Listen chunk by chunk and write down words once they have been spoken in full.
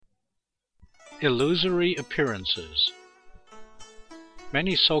Illusory appearances.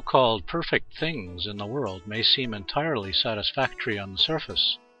 Many so-called perfect things in the world may seem entirely satisfactory on the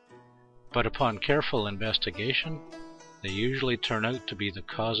surface, but upon careful investigation, they usually turn out to be the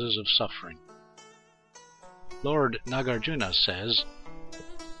causes of suffering. Lord Nagarjuna says,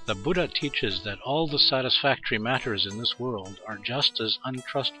 "The Buddha teaches that all the satisfactory matters in this world are just as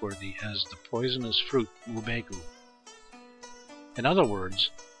untrustworthy as the poisonous fruit mubegu." In other words,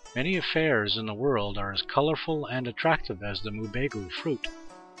 many affairs in the world are as colorful and attractive as the mubegu fruit.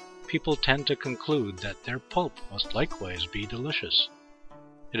 People tend to conclude that their pulp must likewise be delicious.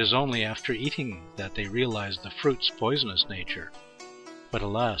 It is only after eating that they realize the fruit's poisonous nature. But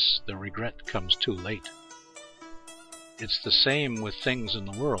alas, the regret comes too late. It's the same with things in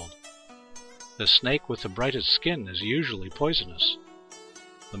the world. The snake with the brightest skin is usually poisonous.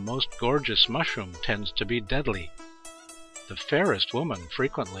 The most gorgeous mushroom tends to be deadly. The fairest woman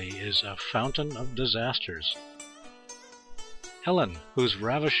frequently is a fountain of disasters. Helen, whose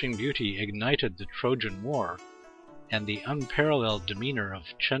ravishing beauty ignited the Trojan War, and the unparalleled demeanor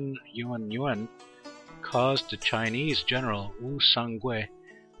of Chen Yuanyuan caused the Chinese general Wu Sangui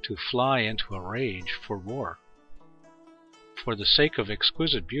to fly into a rage for war. For the sake of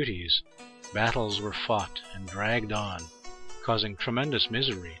exquisite beauties, battles were fought and dragged on, causing tremendous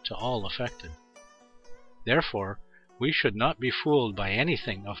misery to all affected. Therefore, we should not be fooled by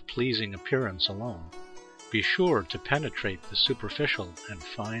anything of pleasing appearance alone. Be sure to penetrate the superficial and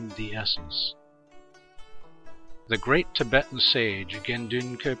find the essence. The great Tibetan sage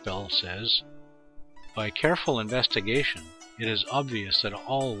Gendun Köpel says, "By careful investigation, it is obvious that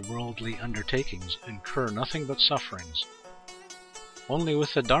all worldly undertakings incur nothing but sufferings. Only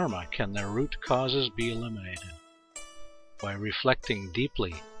with the Dharma can their root causes be eliminated. By reflecting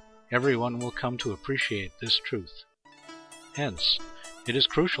deeply, everyone will come to appreciate this truth. Hence, it is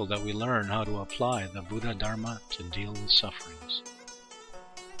crucial that we learn how to apply the Buddha Dharma to deal with sufferings."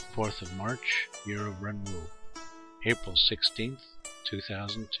 4th of March, Year of Renwu, April 16th,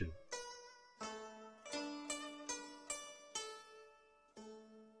 2002.